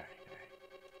 all right, all right.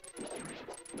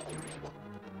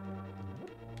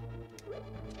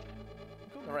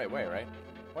 I'm going the right way, right?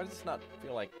 Why does this not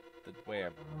feel like the way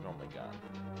I've normally gone?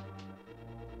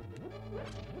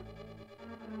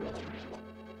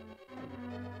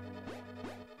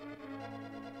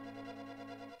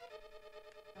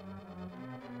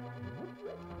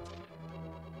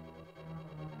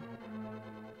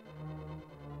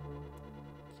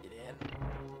 Get in.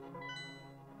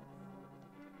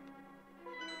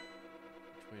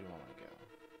 Which way do I want to go?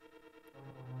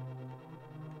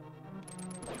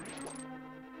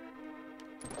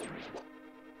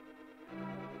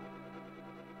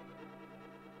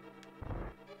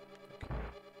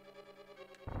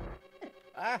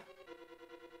 Ah!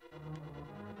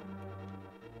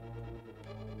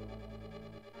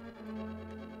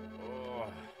 Oh, all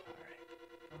right.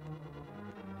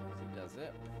 Easy does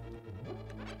it.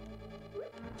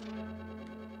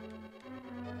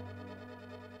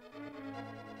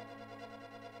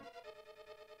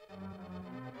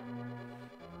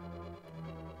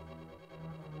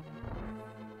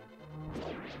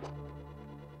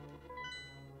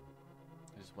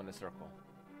 I just went a circle.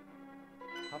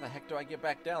 How the heck do I get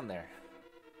back down there?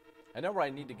 I know where I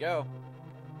need to go.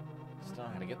 Just don't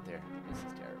know how to get there. This is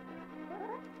terrible.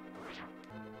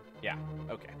 Yeah,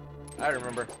 okay. I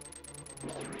remember.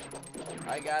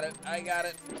 I got it. I got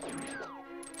it.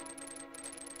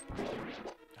 Oh,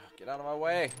 get out of my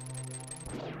way.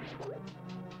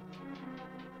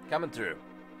 Coming through.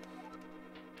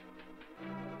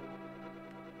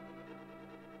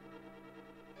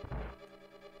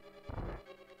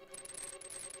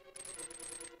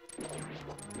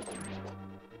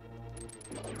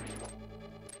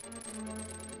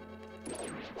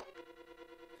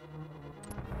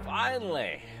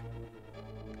 Finally!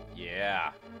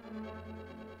 Yeah.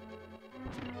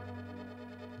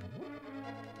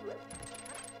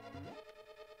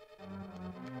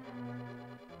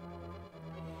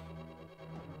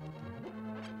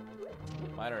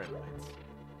 Minor invites.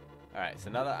 Alright, so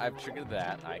now that I've triggered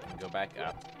that, I can go back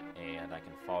up and I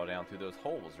can fall down through those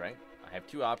holes, right? I have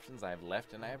two options. I have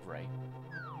left and I have right.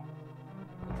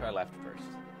 We'll try left first.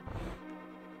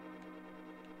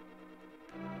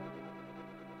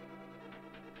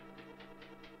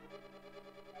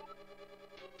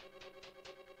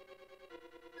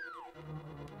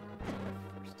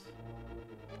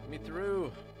 Get me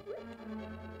through.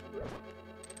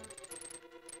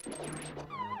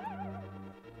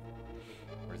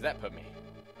 Where does that put me?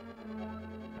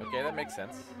 Okay, that makes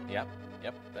sense. Yep,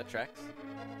 that tracks.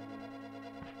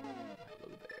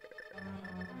 Hello there.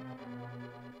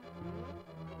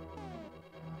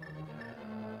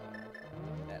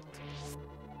 Net.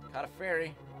 Caught a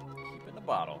fairy. Keep in the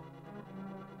bottle.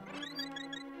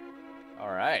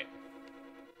 Alright.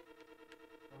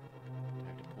 I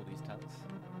have to pull these tongues.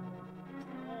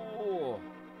 Oh.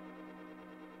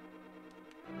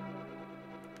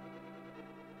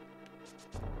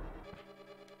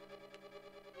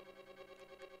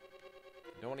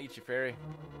 Don't want to eat you, fairy.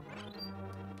 No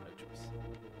choice.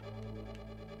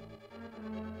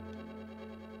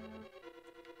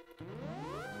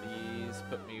 Please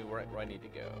put me right where I need to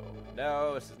go.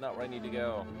 No, this is not where I need to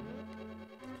go.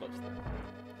 It's close though.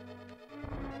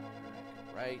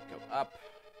 Right, go up.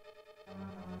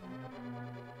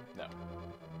 No,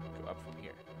 go up from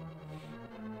here.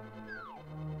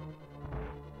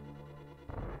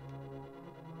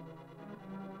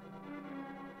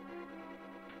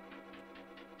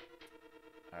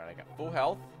 Alright, I got full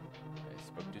health. I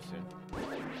spoke too soon.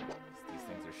 These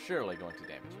things are surely going to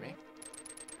damage me.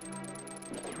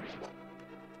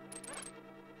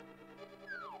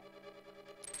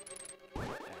 Get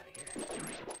out of here.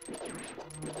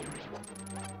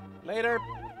 Later!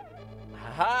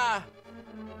 Haha!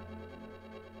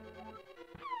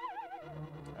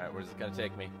 Alright, where's this gonna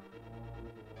take me?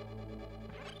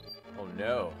 Oh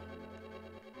no.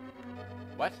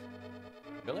 What?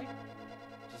 Really?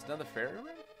 Just another fairy ring?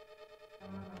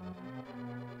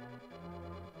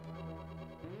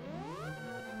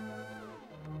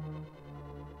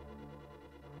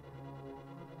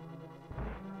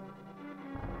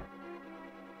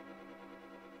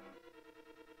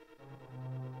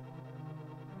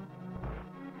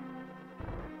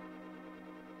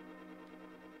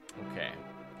 Okay.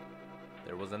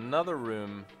 There was another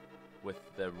room with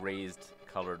the raised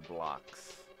colored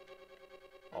blocks.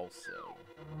 Also.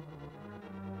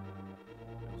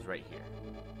 It was right here.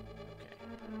 Okay.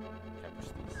 Can I push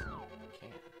these? I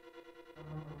can.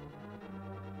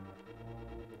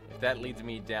 If that leads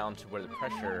me down to where the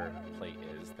pressure plate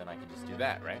is, then I can just do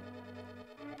that, right?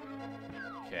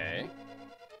 Okay.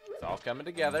 It's all coming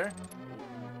together.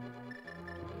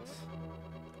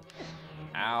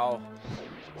 Ow.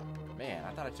 Man,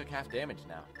 I thought I took half damage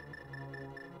now.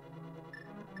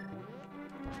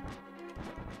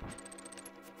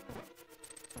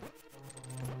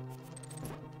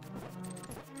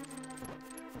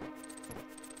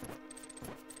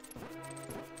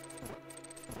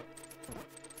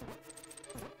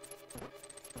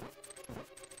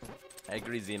 I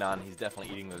agree, Xenon. He's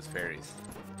definitely eating those fairies.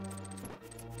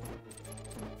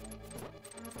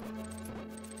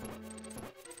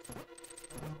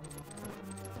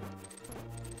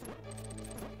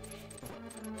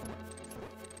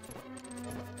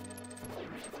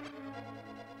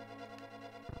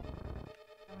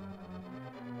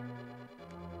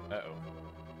 Uh-oh.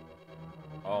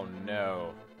 Oh,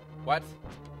 no. What?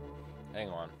 Hang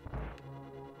on.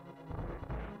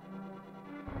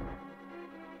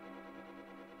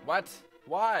 What?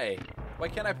 Why? Why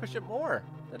can't I push it more?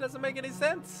 That doesn't make any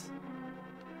sense.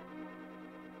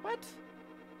 What?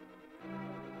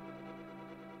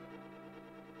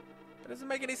 That doesn't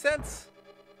make any sense.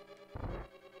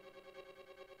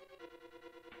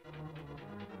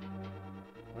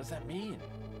 What does that mean?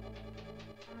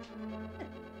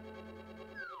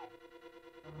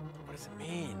 What does it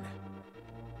mean?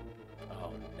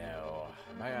 Oh no.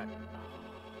 Am I...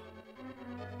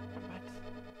 What?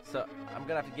 So, I'm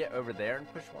gonna have to get over there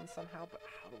and push one somehow, but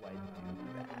how do I do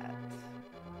that?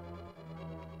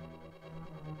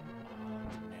 Oh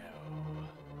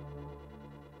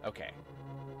no. Okay.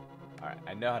 Alright,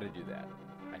 I know how to do that,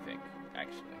 I think,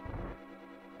 actually.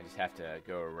 I just have to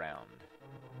go around.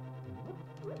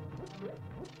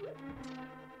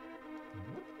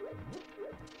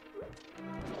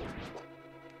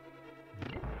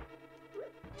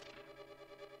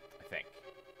 I think.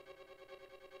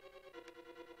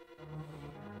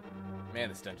 Man,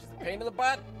 this dungeon's a pain in the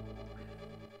butt.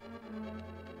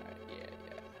 Alright, yeah. I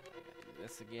gotta do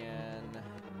this again.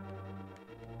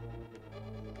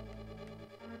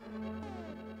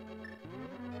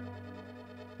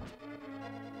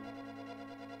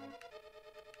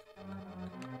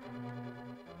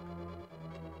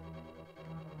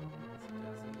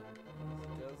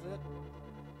 Does it?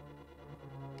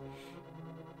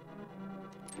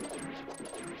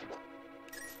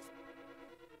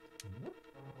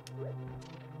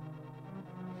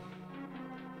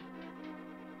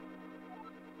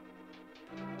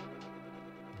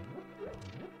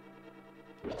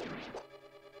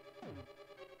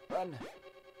 Run!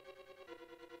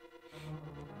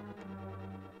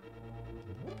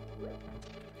 Okay,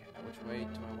 now which way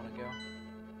do I want to go?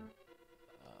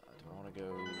 Do I want to go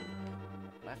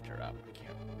left or up? I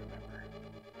can't remember.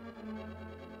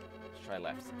 Let's try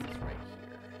left since it's right here.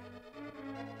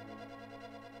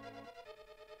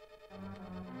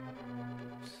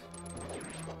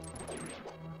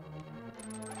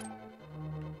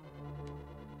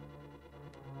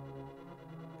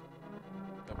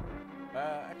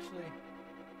 Actually,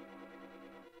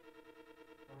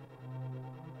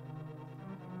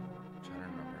 I'm trying to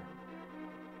remember.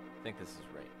 I think this is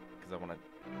right, because I want to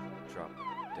drop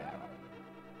down.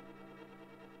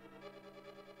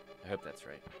 I hope that's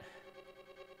right.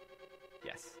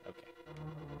 Yes, okay.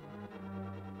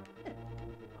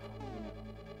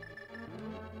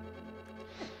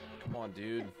 Come on,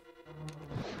 dude.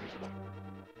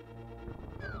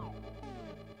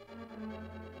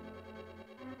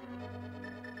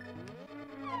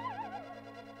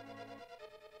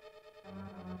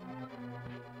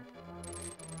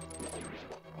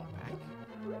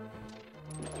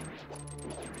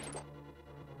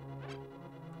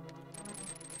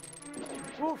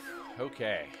 Woof.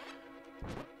 Okay.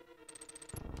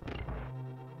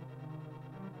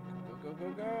 Go, go,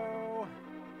 go, go.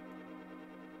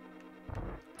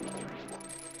 We're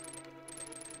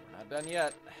not done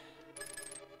yet.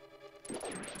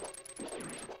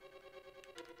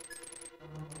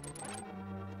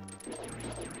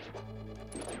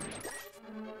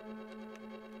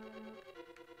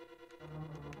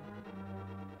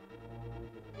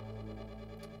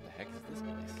 The heck is this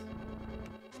place?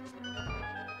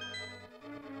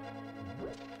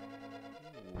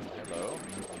 Hello.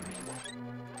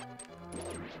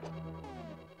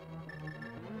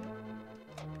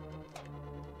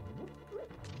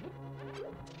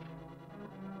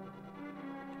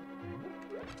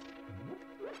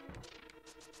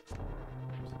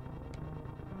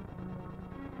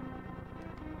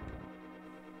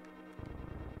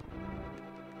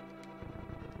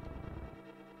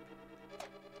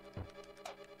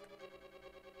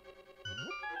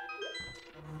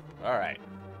 All right.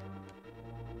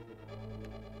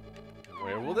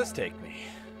 Where will this take me?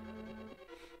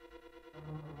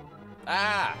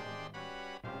 Ah!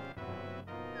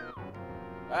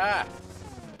 Ah!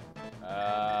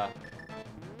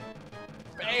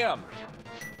 Bam!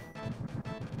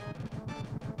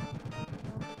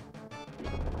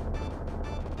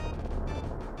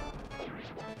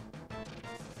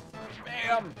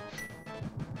 Bam!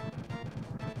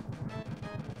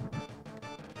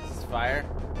 This is fire.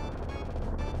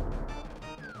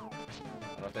 I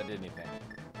don't know if that did anything.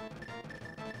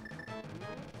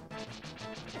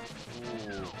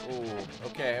 Ooh,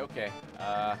 okay, okay.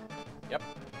 Yep.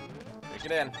 Break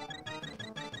it in. I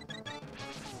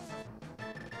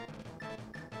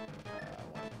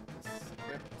want this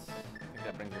equipped. I think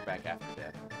that brings it back after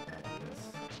death. I want this.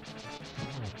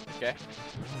 Okay.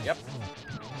 Yep.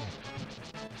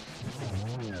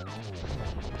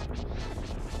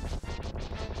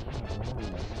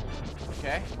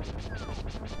 Okay.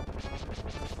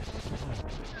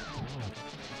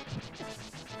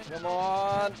 Come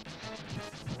on.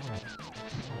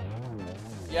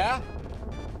 Yeah?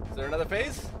 Is there another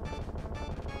phase?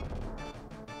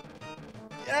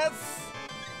 Yes!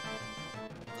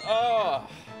 Oh.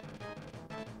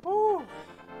 Woo.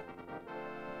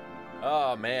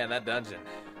 Oh man, that dungeon.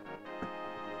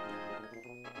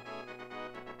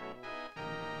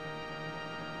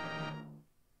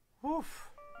 Woof.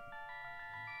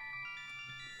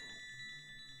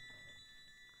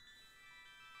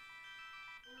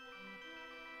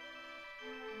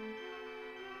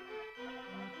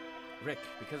 Rick,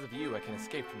 because of you, I can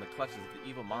escape from the clutches of the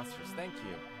evil monsters. Thank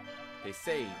you. They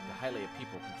say the Hylia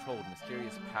people controlled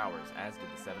mysterious powers, as did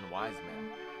the 7 wise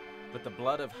men. But the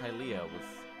blood of Hylia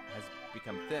has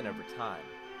become thin over time.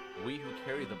 We who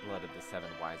carry the blood of the 7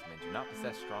 wise men do not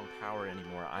possess strong power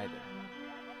anymore either.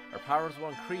 Our powers will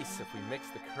increase if we mix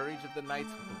the courage of the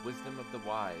knights with the wisdom of the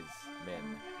wise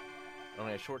men.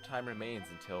 Only a short time remains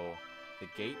until the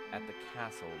gate at the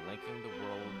castle linking the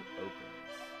world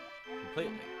opens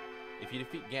completely. If you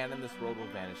defeat Ganon, this world will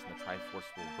vanish and the Triforce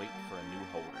will wait for a new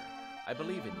holder. I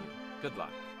believe in you. Good luck.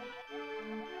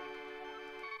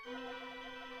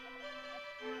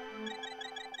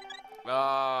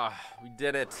 Ah, we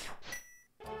did it.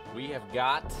 We have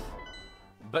got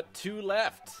but 2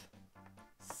 left.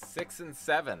 6 and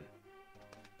 7.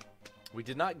 We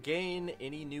did not gain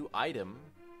any new item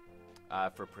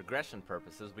for progression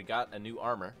purposes. We got a new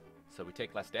armor, so we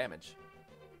take less damage.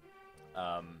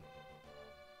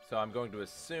 So I'm going to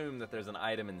assume that there's an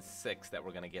item in 6 that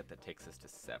we're going to get that takes us to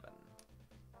 7.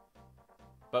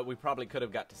 But we probably could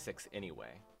have got to 6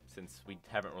 anyway, since we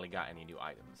haven't really got any new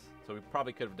items. So we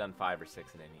probably could have done 5 or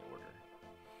 6 in any order.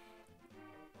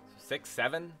 So 6,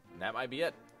 7, and that might be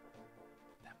it.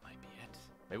 That might be it.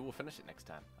 Maybe we'll finish it next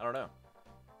time. I don't know.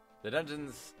 The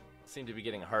dungeons seem to be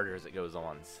getting harder as it goes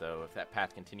on, so if that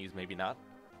path continues, maybe not.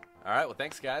 Alright, well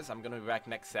thanks guys. I'm going to be back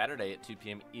next Saturday at 2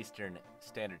 p.m. Eastern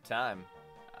Standard Time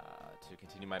to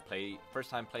continue my first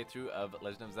time playthrough of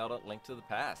Legend of Zelda: Link to the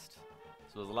Past.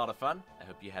 So it was a lot of fun. I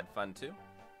hope you had fun too.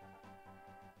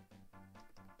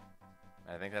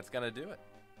 I think that's going to do it.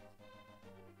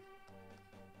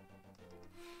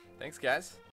 Thanks guys.